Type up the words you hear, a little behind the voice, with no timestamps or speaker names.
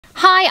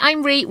Hi,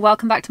 I'm Ree.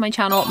 Welcome back to my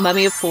channel,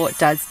 Mummy of Four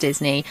Does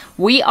Disney.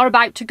 We are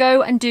about to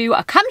go and do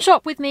a come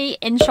shop with me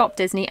in Shop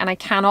Disney, and I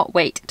cannot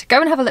wait to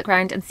go and have a look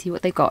around and see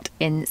what they've got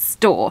in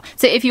store.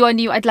 So if you are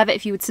new, I'd love it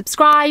if you would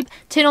subscribe,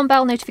 turn on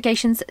bell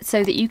notifications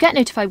so that you get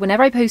notified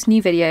whenever I post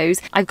new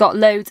videos. I've got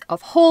loads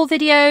of haul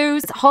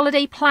videos,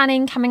 holiday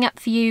planning coming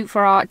up for you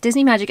for our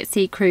Disney Magic at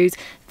Sea cruise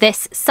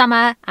this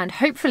summer and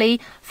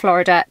hopefully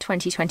Florida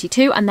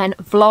 2022, and then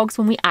vlogs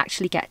when we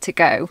actually get to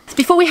go. So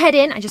before we head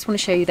in, I just want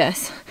to show you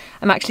this.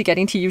 I'm actually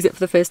getting to use it for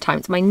the first time.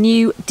 It's my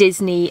new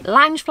Disney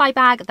Loungefly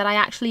bag that I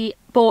actually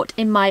bought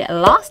in my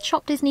last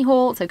Shop Disney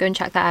haul, so go and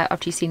check that out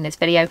after you've seen this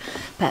video.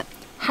 But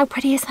how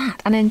pretty is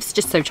that? And I'm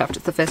just so chuffed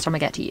it's the first time I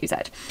get to use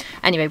it.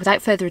 Anyway,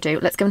 without further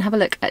ado, let's go and have a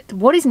look at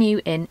what is new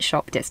in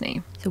Shop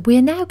Disney. So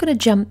we're now going to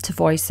jump to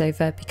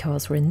voiceover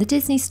because we're in the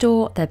Disney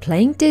store, they're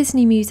playing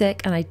Disney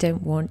music, and I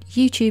don't want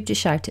YouTube to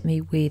shout at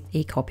me with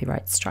a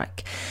copyright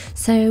strike.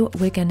 So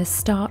we're going to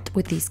start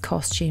with these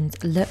costumes.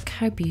 Look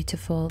how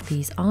beautiful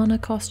these Anna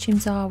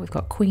costumes are. We've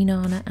got Queen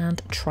Anna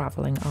and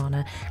Travelling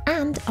Anna,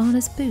 and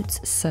Anna's boots,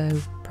 so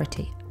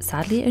pretty.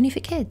 Sadly, only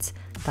for kids.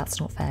 That's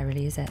not fair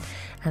really, is it?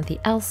 And the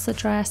Elsa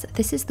dress,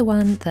 this is the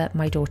one that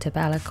my daughter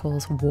Bella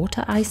calls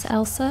Water Ice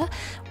Elsa,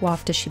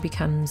 after she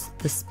becomes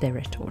the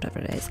spirit or whatever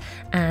it is.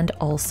 And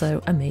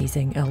also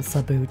amazing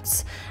Elsa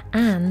boots.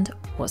 And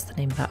what's the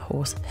name of that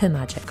horse? Her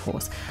magic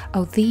horse.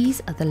 Oh,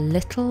 these are the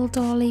little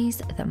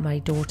dollies that my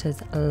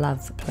daughters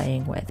love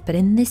playing with. But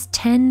in this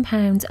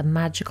 £10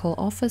 magical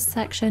offers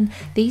section,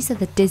 these are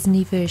the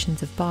Disney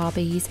versions of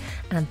Barbies,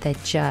 and they're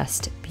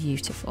just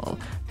beautiful.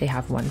 They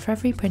have one for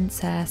every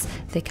princess.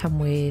 They come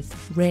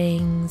with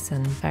rings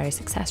and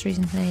various accessories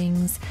and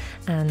things,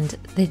 and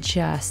they're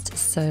just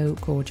so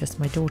gorgeous.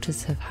 My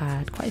daughters have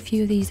had quite a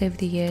few of these over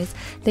the years.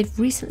 They've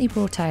recently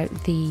brought out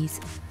these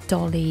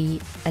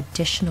dolly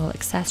additional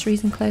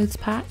accessories and clothes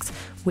packs,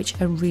 which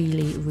are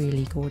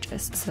really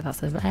gorgeous. So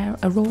that's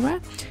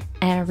Aurora,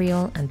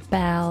 Ariel and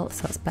Belle.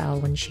 So that's Belle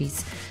when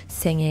she's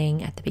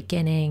singing at the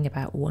beginning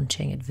about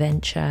wanting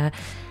adventure.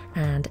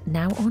 And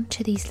now on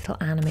to these little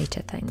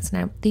animated things.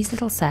 Now these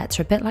little sets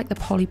are a bit like the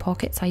Polly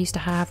Pockets I used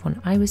to have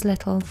when I was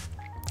little.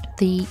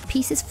 The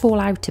pieces fall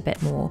out a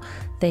bit more.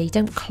 They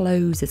don't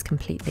close as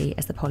completely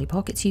as the Polly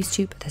Pockets used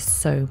to, but they're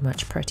so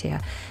much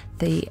prettier.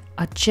 They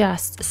are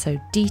just so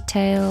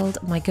detailed.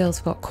 My girls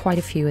have got quite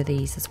a few of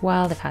these as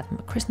well. They've had them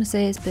at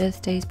Christmases,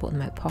 birthdays, bought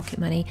them out pocket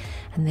money,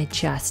 and they're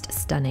just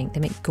stunning. They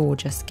make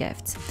gorgeous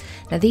gifts.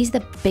 Now these are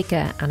the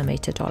bigger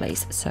animated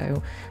dollies,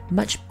 so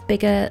much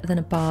bigger than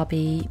a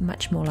Barbie,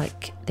 much more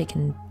like they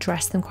can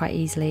dress them quite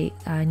easily.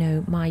 I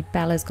know my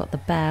Bella's got the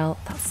Belle,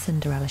 that's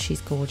Cinderella,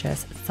 she's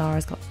gorgeous.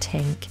 Zara's got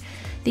Tink.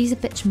 These are a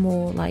bit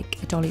more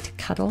like a dolly to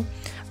cuddle.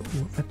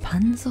 Ooh,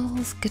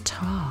 Rapunzel's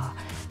guitar.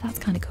 That's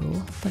kind of cool,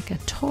 like a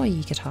toy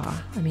guitar.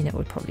 I mean, it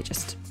would probably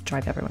just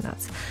drive everyone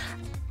nuts.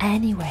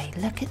 Anyway,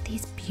 look at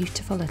these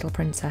beautiful little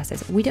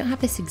princesses. We don't have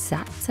this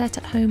exact set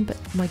at home, but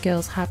my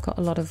girls have got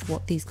a lot of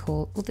what these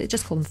call, well, they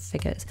just call them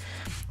figures.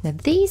 Now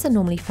these are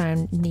normally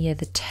found near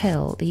the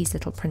till, these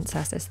little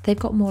princesses. They've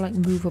got more like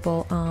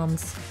movable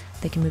arms.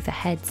 They can move their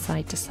head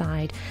side to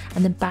side,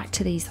 and then back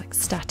to these like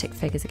static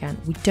figures again.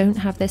 We don't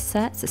have this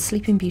set. It's a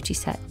Sleeping Beauty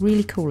set.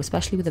 Really cool,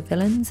 especially with the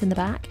villains in the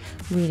back.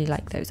 Really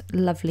like those.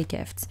 Lovely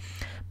gifts.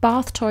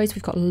 Bath toys,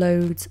 we've got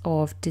loads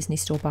of Disney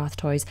Store bath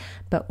toys,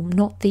 but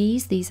not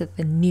these. These are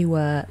the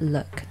newer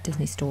look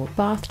Disney Store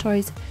bath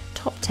toys.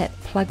 Top tip,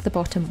 plug the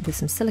bottom with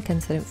some silicone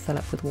so they don't fill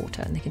up with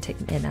water, and they can take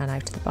them in and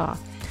out of the bath.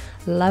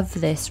 Love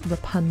this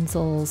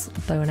Rapunzel's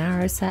bow and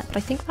arrow set, but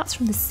I think that's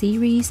from the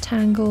series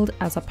Tangled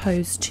as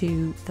opposed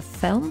to the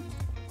film.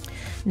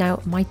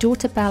 Now, my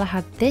daughter Bella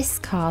had this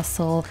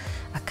castle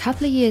a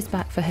couple of years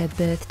back for her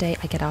birthday.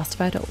 I get asked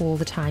about it all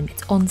the time.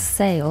 It's on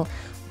sale,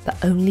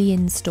 but only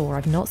in store.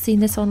 I've not seen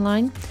this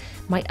online.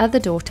 My other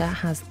daughter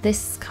has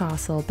this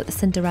castle, but the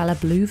Cinderella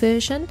blue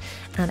version.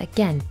 And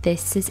again,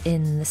 this is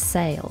in the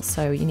sale.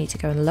 So you need to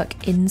go and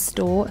look in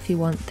store if you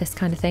want this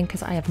kind of thing,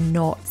 because I have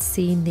not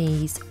seen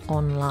these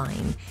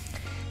online.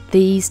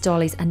 These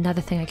dollies,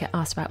 another thing I get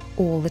asked about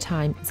all the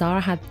time.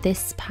 Zara had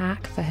this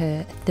pack for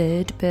her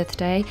 3rd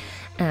birthday,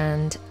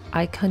 and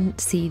I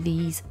couldn't see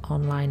these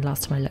online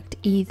last time I looked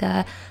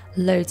either.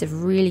 Loads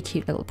of really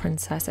cute little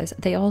princesses.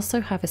 They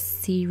also have a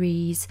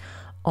series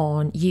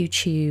on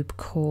YouTube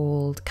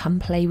called Come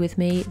Play With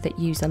Me that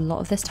use a lot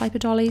of this type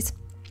of dollies,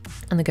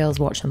 and the girls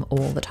watch them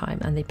all the time,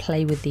 and they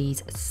play with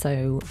these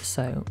so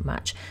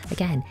much.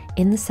 Again,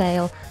 in the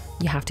sale,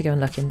 you have to go and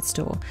look in the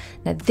store.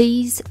 Now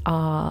these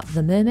are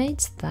the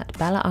mermaids that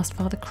Bella asked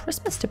Father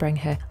Christmas to bring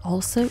her,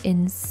 also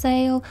in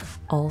sale.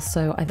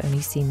 Also, I've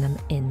only seen them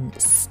in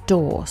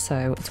store,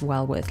 so it's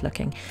well worth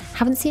looking.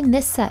 Haven't seen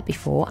this set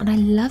before, and I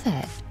love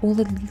it. All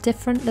the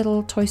different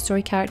little Toy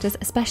Story characters,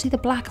 especially the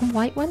black and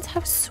white ones.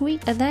 How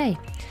sweet are they?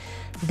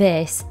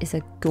 This is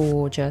a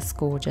gorgeous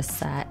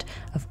set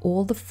of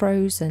all the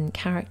Frozen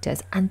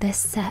characters, and their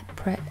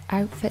separate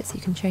outfits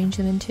you can change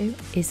them into.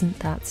 Isn't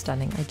that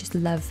stunning? I just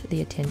love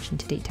the attention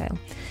to detail.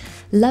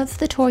 Love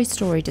the Toy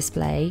Story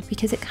display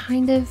because it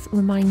kind of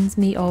reminds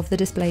me of the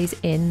displays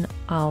in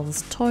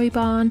Al's Toy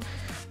Barn.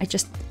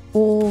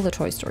 All the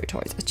Toy Story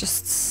toys are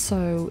just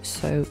so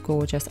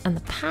gorgeous, and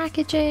the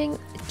packaging,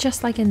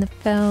 just like in the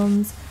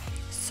films,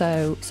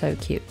 so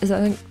cute. I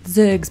think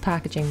Zurg's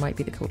packaging might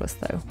be the coolest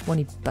though, when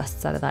he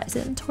busts out of that. Is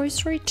it in Toy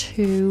Story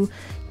 2?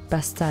 He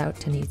busts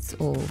out and he's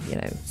all, you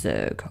know,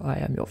 Zurg, I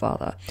am your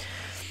father.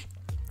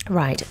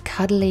 Right,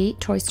 cuddly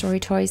Toy Story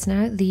toys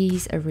now.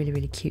 These are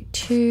really cute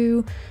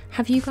too.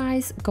 Have you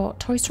guys got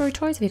Toy Story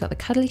toys? Have you got the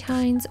cuddly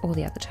kinds or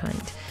the other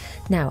kind?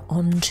 Now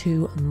on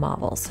to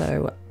Marvel.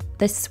 So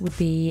this would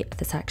be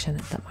the section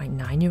that my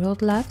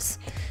 9-year-old loves.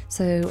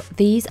 So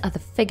these are the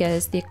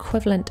figures, the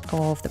equivalent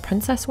of the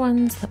princess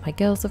ones that my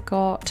girls have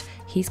got.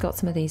 He's got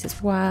some of these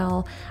as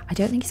well. I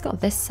don't think he's got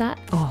this set.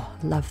 Oh,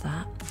 love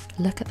that.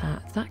 Look at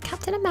that. That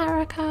Captain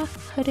America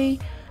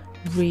hoodie.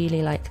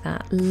 Really like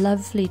that.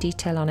 Lovely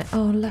detail on it.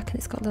 Oh, look, and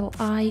it's got little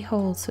eye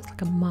holes, so it's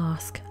like a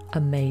mask.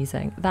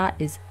 Amazing. That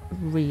is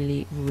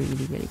really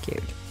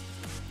cute.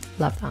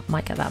 Love that.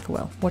 Might get that for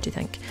Will. What do you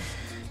think?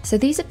 So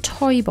these are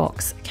toy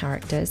box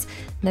characters.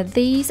 Now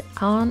these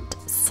aren't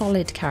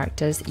solid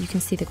characters. You can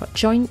see they've got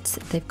joints,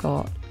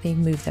 they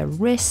move their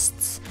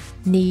wrists,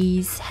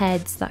 knees,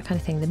 heads, that kind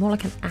of thing. They're more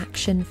like an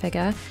action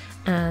figure,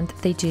 and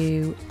they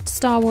do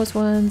Star Wars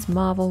ones,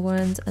 Marvel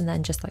ones, and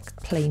then just like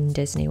plain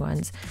Disney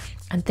ones.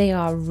 And they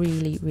are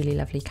really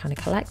lovely, kind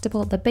of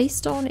collectible. They're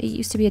based on, it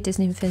used to be a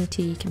Disney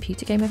Infinity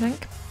computer game, I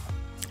think.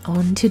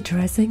 On to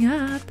dressing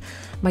up.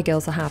 My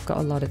girls have got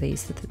a lot of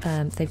these.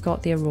 They've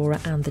got the Aurora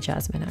and the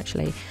Jasmine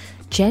actually.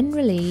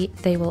 Generally,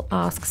 they will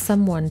ask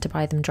someone to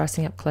buy them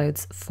dressing up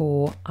clothes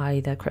for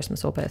either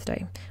Christmas or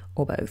birthday,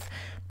 or both.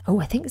 Oh,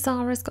 I think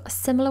Zara's got a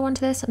similar one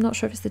to this. I'm not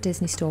sure if it's the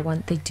Disney Store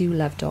one. They do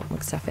love Doc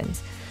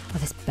McStuffins. Oh,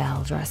 this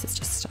Belle dress is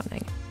just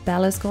stunning.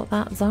 Bella's got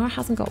that. Zara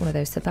hasn't got one of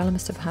those, so Bella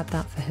must have had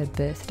that for her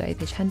birthday.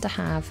 They tend to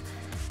have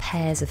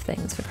pairs of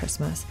things for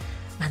Christmas.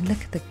 And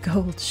look at the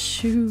gold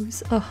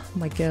shoes. Oh,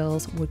 my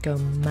girls would go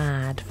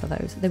mad for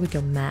those. They would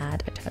go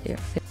mad, I tell you.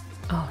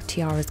 Oh,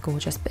 tiara's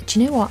gorgeous. But do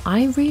you know what?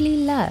 I really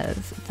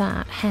love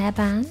that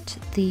hairband,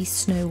 the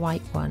Snow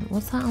White one.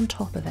 What's that on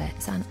top of it?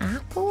 Is that an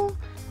apple?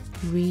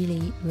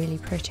 Really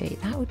pretty.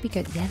 That would be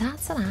good. Yeah,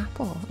 that's an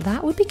apple.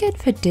 That would be good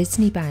for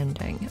Disney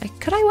bounding.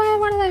 Could I wear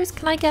one of those?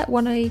 Can I get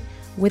one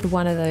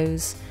of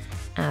those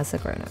as a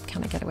grown-up?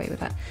 Can I get away with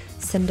that?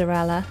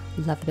 Cinderella.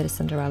 Love a bit of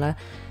Cinderella.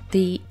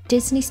 The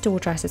Disney Store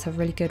dresses have a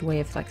really good way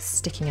of like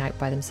sticking out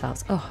by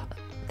themselves. Oh,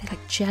 they're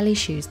like jelly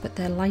shoes, but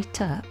they're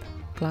light up.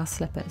 Glass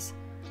slippers.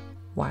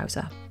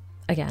 Wowza.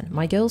 Again,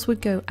 my girls would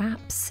go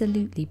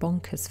absolutely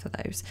bonkers for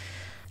those.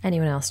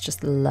 Anyone else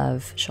just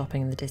love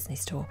shopping in the Disney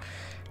Store?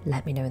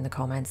 Let me know in the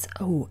comments.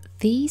 Oh,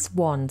 these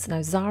wands.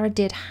 Now, Zara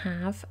did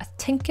have a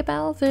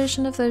Tinkerbell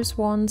version of those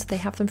wands. They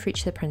have them for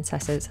each of the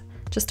princesses.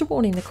 Just a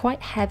warning, they're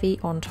quite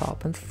heavy on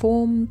top and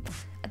form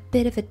a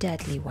bit of a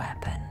deadly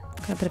weapon.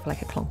 Got a bit of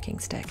like a clonking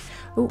stick.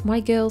 Oh, my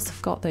girls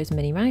have got those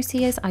Minnie Mouse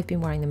ears. I've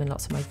been wearing them in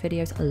lots of my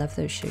videos. I love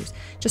those shoes.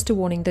 Just a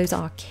warning, those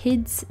are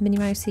kids' Minnie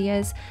Mouse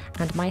ears,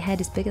 and my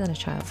head is bigger than a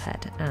child's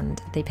head,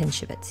 and they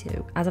pinch a bit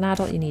too. As an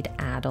adult, you need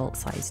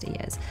adult-sized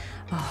ears.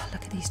 Oh,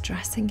 look at these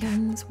dressing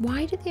gowns.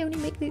 Why did they only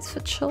make these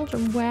for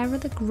children? Where are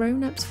the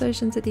grown-ups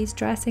versions of these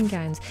dressing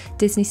gowns?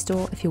 Disney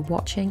Store, if you're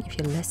watching, if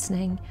you're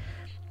listening,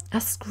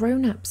 us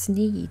grown-ups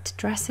need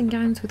dressing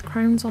gowns with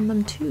crowns on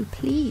them too.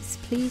 Please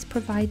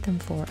provide them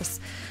for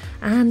us.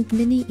 And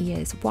mini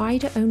ears. Why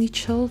do only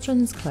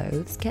children's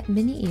clothes get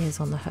mini ears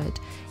on the hood?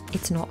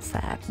 It's not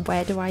fair.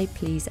 Where do I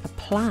please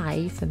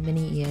apply for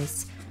mini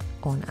ears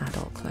on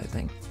adult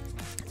clothing?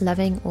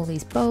 Loving all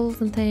these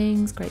bowls and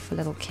things. Great for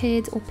little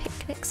kids or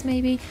picnics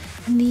maybe.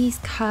 And these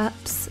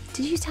cups.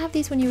 Did you used to have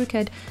these when you were a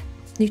kid?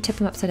 You tip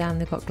them upside down,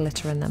 they've got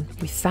glitter in them.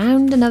 We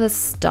found another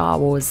Star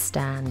Wars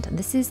stand, and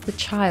this is the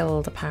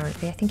child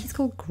apparently. I think he's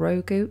called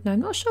Grogu. Now I'm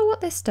not sure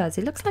what this does.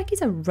 It looks like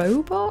he's a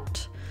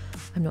robot.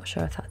 I'm not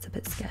sure if that's a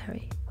bit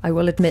scary. I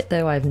will admit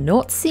though, I've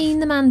not seen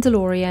The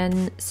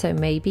Mandalorian, so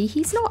maybe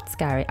he's not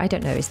scary. I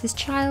don't know. Is this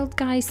child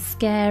guy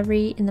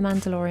scary in The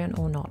Mandalorian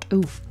or not?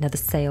 Ooh, another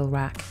sale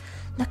rack.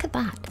 Look at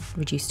that.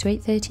 Reduced to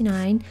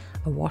 $8.39.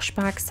 A wash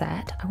bag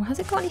set. Oh, has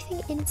it got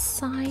anything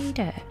inside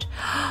it?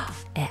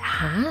 It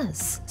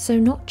has. So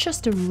not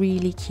just a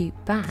really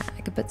cute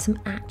bag, but some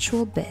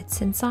actual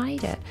bits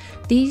inside it.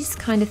 These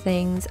kind of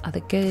things are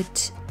the good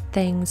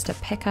things to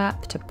pick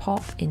up, to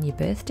pop in your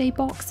birthday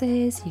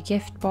boxes, your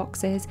gift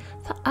boxes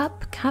for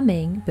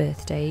upcoming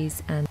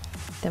birthdays. And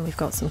then we've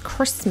got some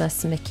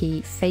Christmas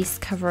Mickey face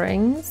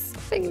coverings.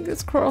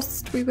 Fingers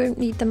crossed we won't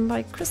need them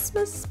by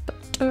Christmas, but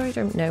I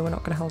don't know, we're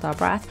not going to hold our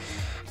breath.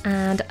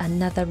 And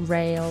another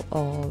rail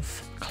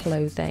of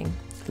clothing.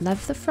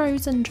 Love the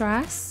Frozen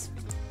dress.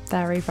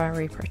 Very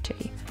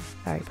pretty.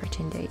 Very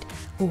pretty indeed.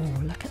 Oh,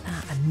 look at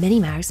that. A Minnie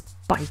Mouse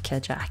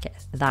biker jacket.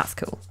 That's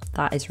cool.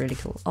 That is really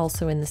cool.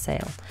 Also in the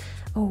sale.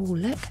 Oh,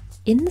 look.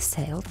 In the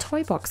sale,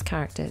 toy box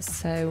characters.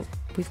 So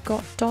we've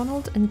got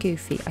Donald and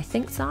Goofy. I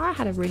think Zara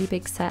had a really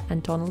big set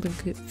and Donald and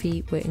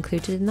Goofy were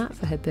included in that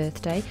for her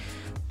birthday.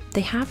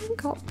 They haven't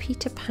got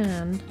Peter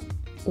Pan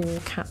or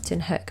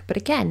Captain Hook. But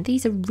again,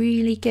 these are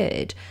really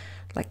good,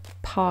 like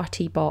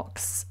party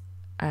box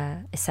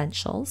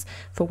essentials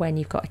for when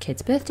you've got a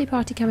kid's birthday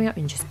party coming up.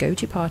 You can just go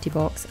to Party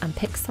Box and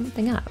pick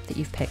something up that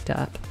you've picked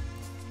up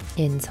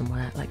in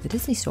somewhere like the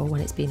Disney store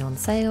when it's been on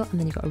sale, and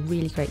then you've got a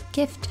really great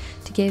gift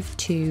to give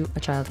to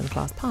a child in a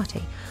class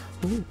party.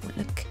 Ooh,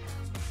 look,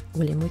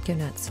 William would go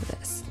nuts for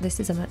this. This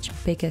is a much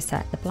bigger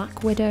set. The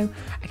Black Widow,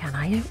 again,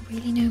 I don't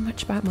really know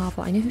much about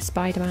Marvel. I know who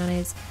Spider-Man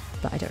is,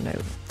 but I don't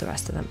know the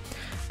rest of them.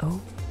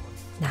 Oh,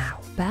 now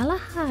Bella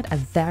had a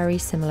very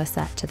similar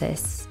set to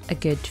this a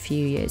good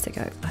few years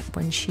ago, like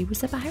when she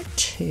was about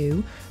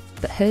 2,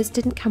 but hers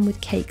didn't come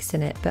with cakes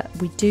in it, but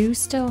we do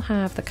still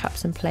have the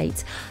cups and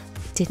plates.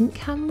 It didn't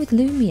come with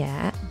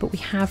Lumiere, but we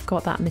have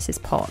got that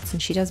Mrs. Potts,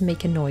 and she does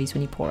make a noise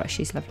when you pour her.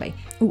 She's lovely.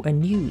 Oh, a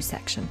new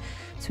section.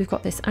 So we've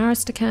got this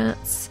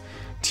Aristocats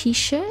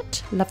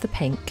t-shirt. Love the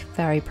pink,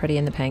 very pretty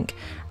in the pink.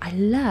 I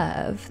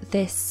love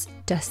this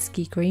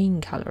dusky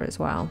green colour as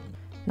well.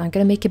 Now I'm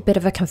going to make a bit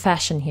of a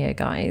confession here,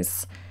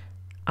 guys.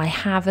 I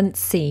haven't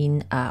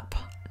seen Up.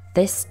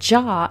 This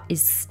jar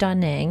is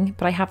stunning,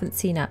 but I haven't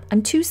seen Up.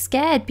 I'm too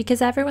scared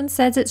because everyone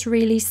says it's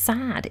really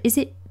sad. Is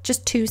it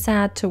just too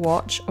sad to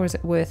watch, or is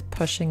it worth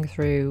pushing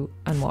through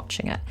and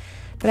watching it?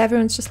 But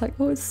everyone's just like,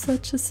 oh, it's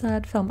such a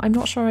sad film. I'm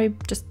not sure I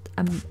just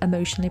am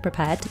emotionally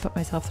prepared to put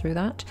myself through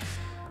that.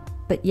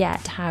 But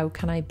yet, how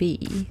can I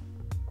be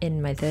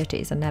in my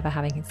 30s and never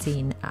having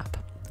seen Up?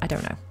 I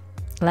don't know.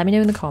 Let me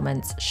know in the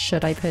comments,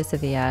 should I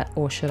persevere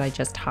or should I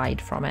just hide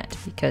from it?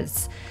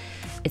 Because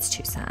it's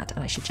too sad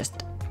and I should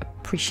just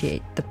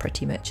appreciate the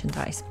pretty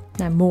merchandise.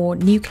 Now more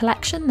new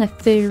collection, the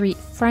Furry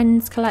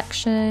Friends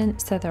collection.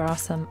 So there are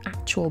some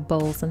actual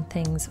bowls and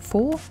things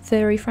for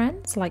furry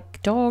friends,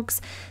 like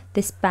dogs.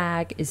 This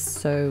bag is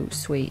so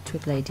sweet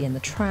with Lady and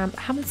the Tramp.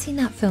 I haven't seen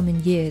that film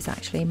in years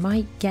actually.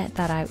 Might get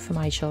that out for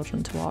my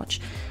children to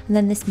watch. And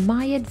then this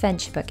My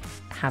Adventure book,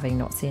 having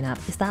not seen Up.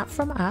 Is that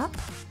from Up?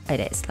 It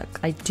is. Look,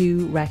 I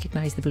do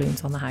recognise the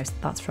balloons on the house.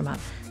 That's from Up.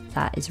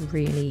 That is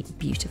really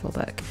beautiful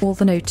book. All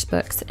the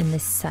notebooks in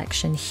this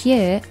section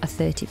here are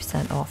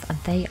 30% off, and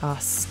they are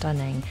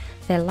stunning.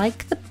 They're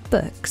like the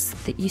books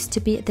that used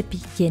to be at the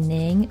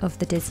beginning of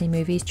the Disney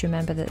movies. Do you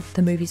remember that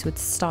the movies would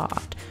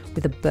start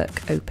with a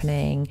book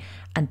opening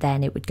and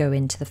then it would go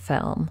into the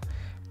film?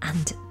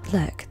 And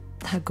look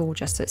how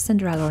gorgeous. So it's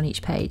Cinderella on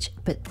each page,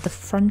 but the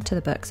front of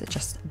the books are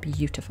just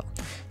beautiful.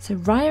 So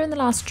Raya and the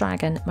Last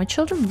Dragon, my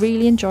children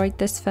really enjoyed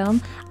this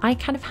film. I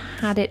kind of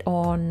had it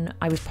on,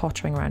 I was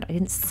pottering around. I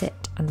didn't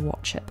sit and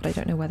watch it, but I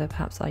don't know whether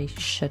perhaps I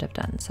should have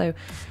done. So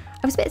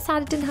I was a bit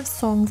sad it didn't have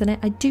songs in it.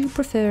 I do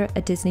prefer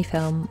a Disney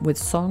film with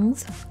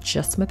songs,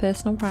 just my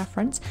personal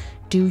preference.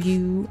 Do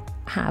you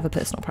have a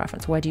personal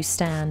preference? Where do you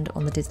stand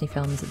on the Disney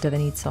films? Do they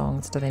need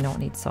songs? Do they not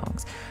need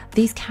songs?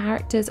 These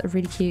characters are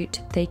really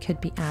cute. They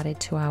could be added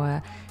to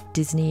our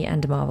Disney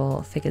and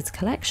Marvel figures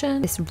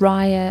collection. This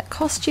Raya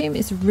costume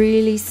is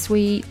really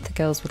sweet. The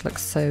girls would look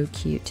so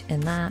cute in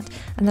that.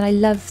 And then I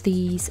love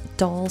these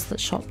dolls that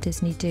Shop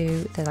Disney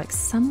do. They're like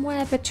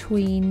somewhere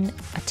between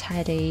a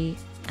teddy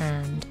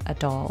and a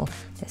doll.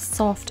 They're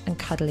soft and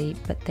cuddly,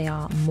 but they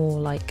are more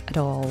like a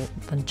doll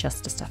than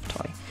just a stuffed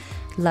toy.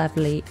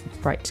 Lovely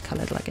bright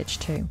coloured luggage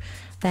too.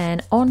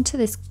 Then on to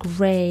this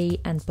grey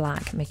and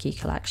black Mickey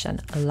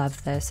collection. I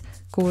love this.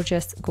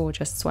 Gorgeous,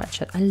 gorgeous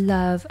sweatshirt. I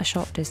love a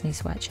Shop Disney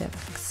sweatshirt,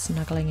 like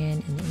snuggling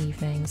in the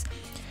evenings.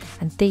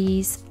 And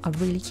these are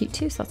really cute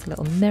too. So that's a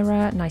little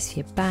mirror, nice for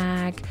your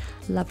bag.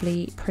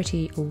 Lovely,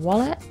 pretty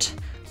wallet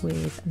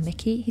with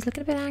Mickey. He's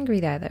looking a bit angry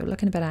there though,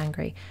 looking a bit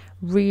angry.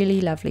 Really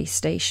lovely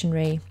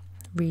stationery,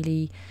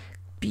 really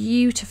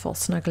beautiful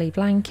snuggly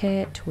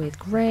blanket with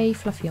grey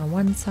fluffy on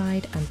one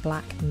side and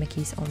black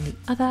Mickeys on the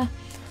other.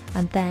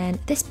 And then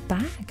this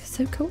bag,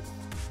 so cool.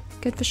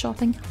 Good for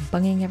shopping,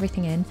 bunging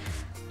everything in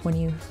when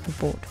you have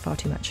bought far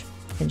too much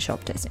in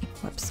Shop Disney.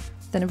 Whoops.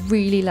 Then a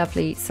really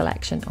lovely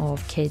selection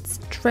of kids'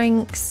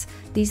 drinks.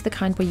 These are the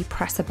kind where you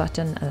press a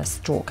button and a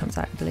straw comes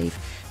out, I believe.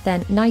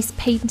 Then nice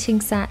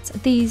painting sets.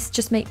 These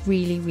just make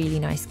really, really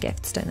nice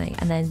gifts, don't they?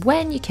 And then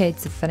when your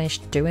kids have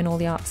finished doing all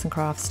the arts and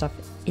crafts stuff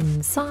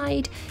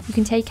inside, you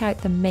can take out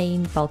the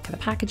main bulk of the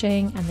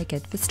packaging and they're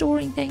good for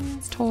storing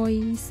things,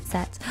 toys,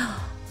 sets.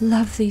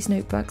 Love these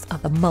notebooks. Oh,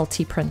 the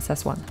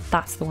multi-princess one.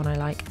 That's the one I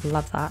like.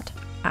 Love that.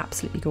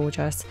 Absolutely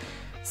gorgeous.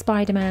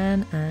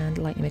 Spider-Man and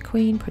Lightning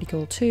McQueen, pretty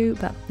cool too,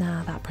 but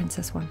nah, that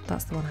princess one,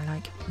 that's the one I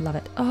like. Love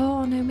it.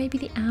 Oh no, maybe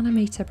the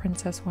animator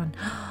princess one.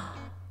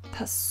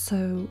 That's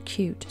so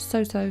cute.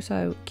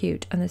 So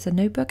cute. And there's a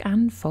notebook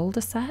and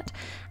folder set.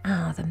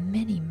 Ah, the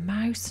Minnie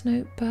Mouse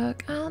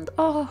notebook. And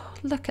oh,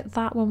 look at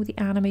that one with the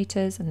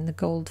animators and the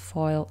gold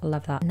foil. I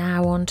love that.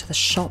 Now on to the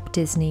Shop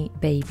Disney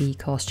baby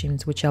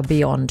costumes, which are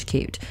beyond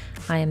cute.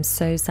 I am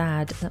so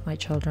sad that my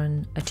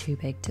children are too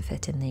big to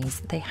fit in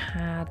these. They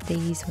had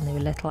these when they were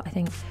little. I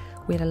think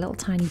we had a little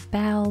tiny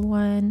Belle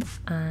one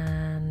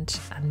and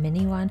a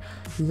mini one.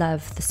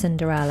 Love the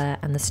Cinderella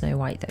and the Snow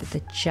White though.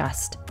 They're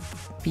just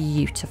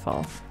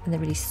beautiful and they're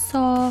really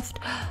soft.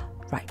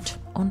 Right,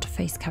 on to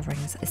face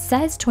coverings. It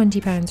says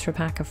 £20 for a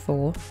pack of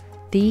 4.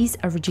 These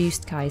are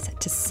reduced, guys,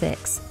 to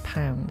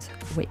 £6,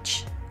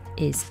 which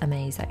is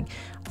amazing.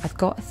 I've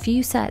got a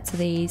few sets of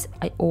these.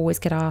 I always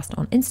get asked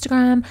on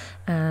Instagram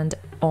and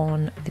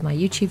on my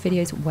YouTube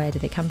videos, where do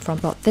they come from?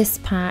 Got this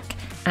pack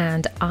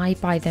and I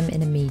buy them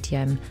in a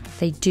medium.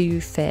 They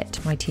do fit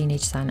my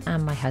teenage son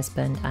and my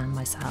husband and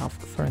myself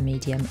for a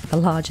medium. The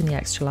large and the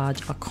extra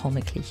large are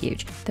comically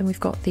huge. Then we've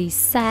got these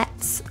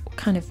sets,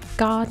 kind of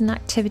garden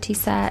activity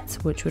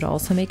sets, which would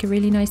also make a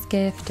really nice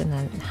gift, and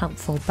then a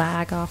helpful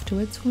bag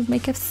afterwards would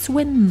make a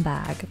swim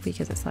bag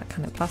because it's that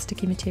kind of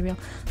plasticky material.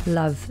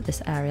 Love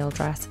this Ariel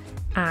dress.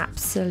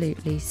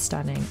 Absolutely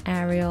stunning.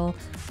 Ariel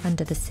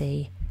under the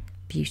sea,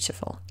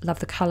 beautiful. Love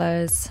the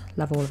colours,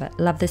 love all of it.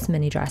 Love this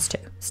mini dress too,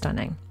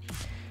 stunning.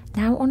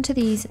 Now onto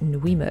these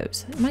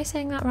Nuimos. Am I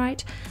saying that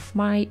right?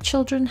 My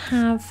children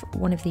have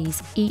one of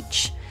these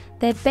each.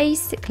 They're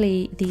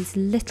basically these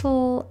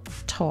little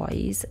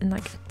toys in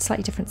like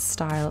slightly different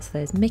styles. So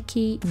there's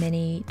Mickey,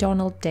 Minnie,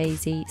 Donald,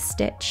 Daisy,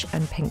 Stitch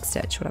and Pink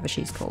Stitch, whatever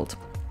she's called.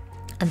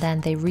 And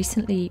then they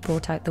recently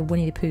brought out the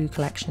Winnie the Pooh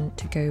collection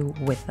to go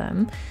with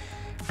them.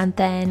 And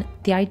then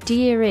the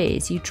idea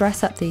is you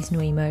dress up these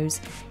Nuimos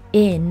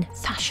in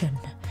fashion.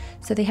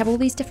 So they have all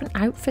these different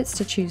outfits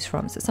to choose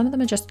from. So some of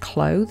them are just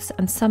clothes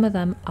and some of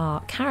them are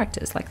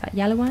characters, like that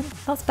yellow one,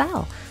 that's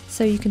Belle.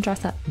 So you can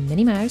dress up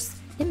Minnie Mouse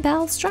in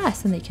Belle's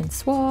dress and they can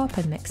swap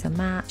and mix and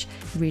match.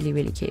 Really,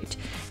 really cute.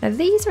 Now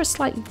these are a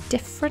slightly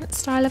different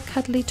style of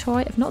cuddly toy.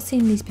 I've not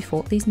seen these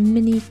before. These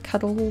mini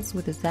cuddles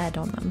with a Z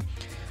on them.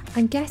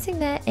 I'm guessing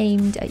they're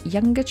aimed at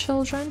younger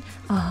children.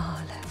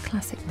 Oh, look,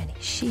 classic Minnie.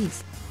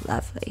 She's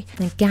lovely.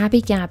 And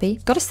Gabby,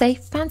 gotta say,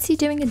 fancy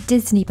doing a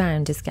Disney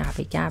bound as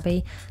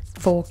Gabby.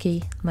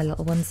 Forky, my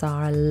little one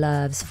Zara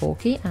loves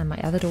Forky, and my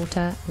other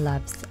daughter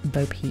loves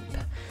Bo Peep.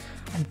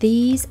 And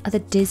these are the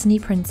Disney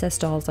princess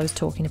dolls I was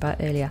talking about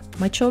earlier.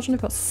 My children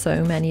have got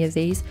so many of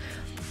these.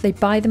 They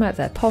buy them out of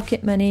their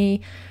pocket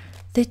money.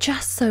 They're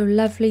just so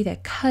lovely. They're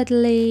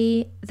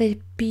cuddly. They're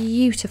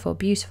beautiful,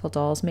 beautiful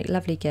dolls. Make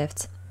lovely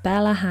gifts.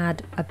 Bella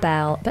had a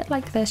Belle, a bit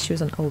like this. She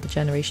was an older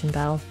generation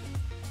Belle.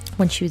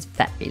 When she was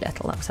very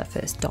little, that was her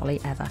first dolly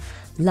ever.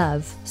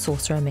 Love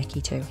Sorcerer Mickey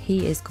too.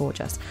 He is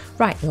gorgeous.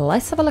 Right,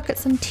 let's have a look at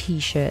some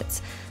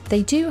t-shirts.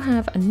 They do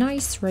have a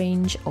nice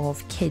range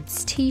of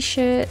kids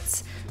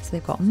t-shirts. So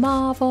they've got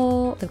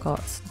Marvel, they've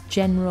got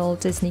general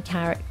Disney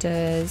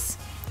characters.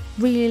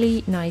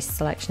 Really nice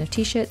selection of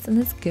t-shirts, and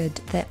it's good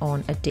they're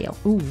on a deal.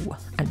 Ooh,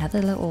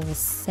 another little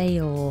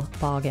sale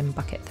bargain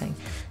bucket thing.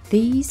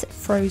 These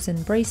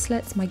Frozen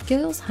bracelets my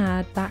girls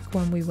had back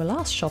when we were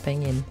last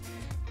shopping in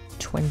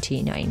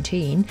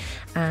 2019,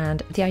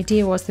 and the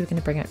idea was they were going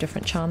to bring out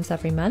different charms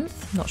every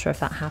month. Not sure if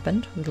that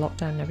happened with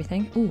lockdown and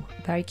everything. Ooh,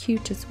 very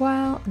cute as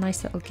well.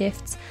 Nice little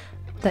gifts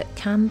that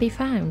can be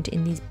found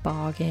in these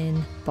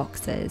bargain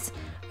boxes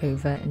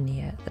over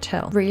near the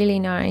till. Really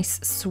nice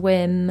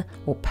swim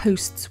or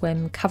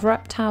post-swim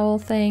cover-up towel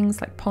things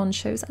like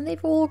ponchos, and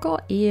they've all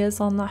got ears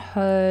on the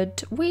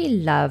hood. We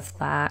love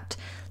that.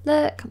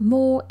 Look,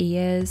 more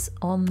ears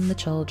on the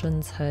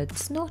children's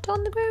hoods, not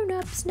on the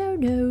grown-ups.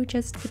 No,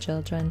 just the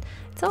children.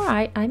 It's all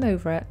right. I'm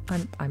over it.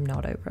 I'm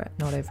not over it.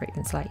 Not over it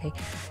even slightly.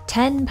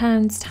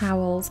 £10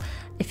 towels.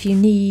 If you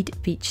need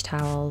beach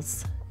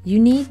towels, you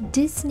need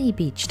Disney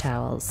beach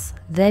towels.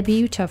 They're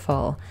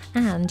beautiful,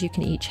 and you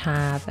can each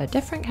have a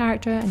different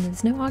character, and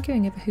there's no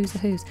arguing over who's a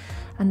who's.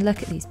 And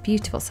look at these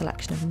beautiful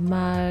selection of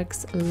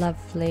mugs.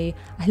 Lovely.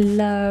 I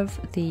love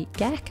the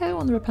gecko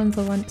on the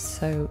Rapunzel one.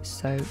 So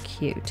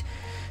cute.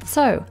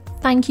 So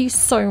thank you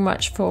so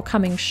much for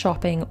coming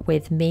shopping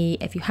with me.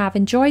 If you have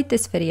enjoyed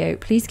this video,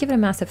 please give it a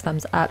massive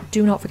thumbs up.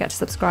 Do not forget to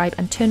subscribe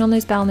and turn on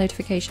those bell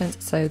notifications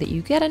so that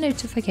you get a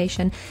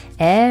notification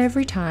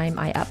every time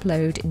I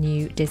upload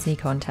new Disney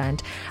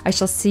content. I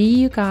shall see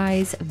you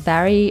guys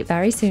very,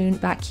 very soon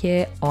back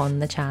here on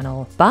the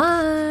channel.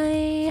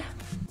 Bye!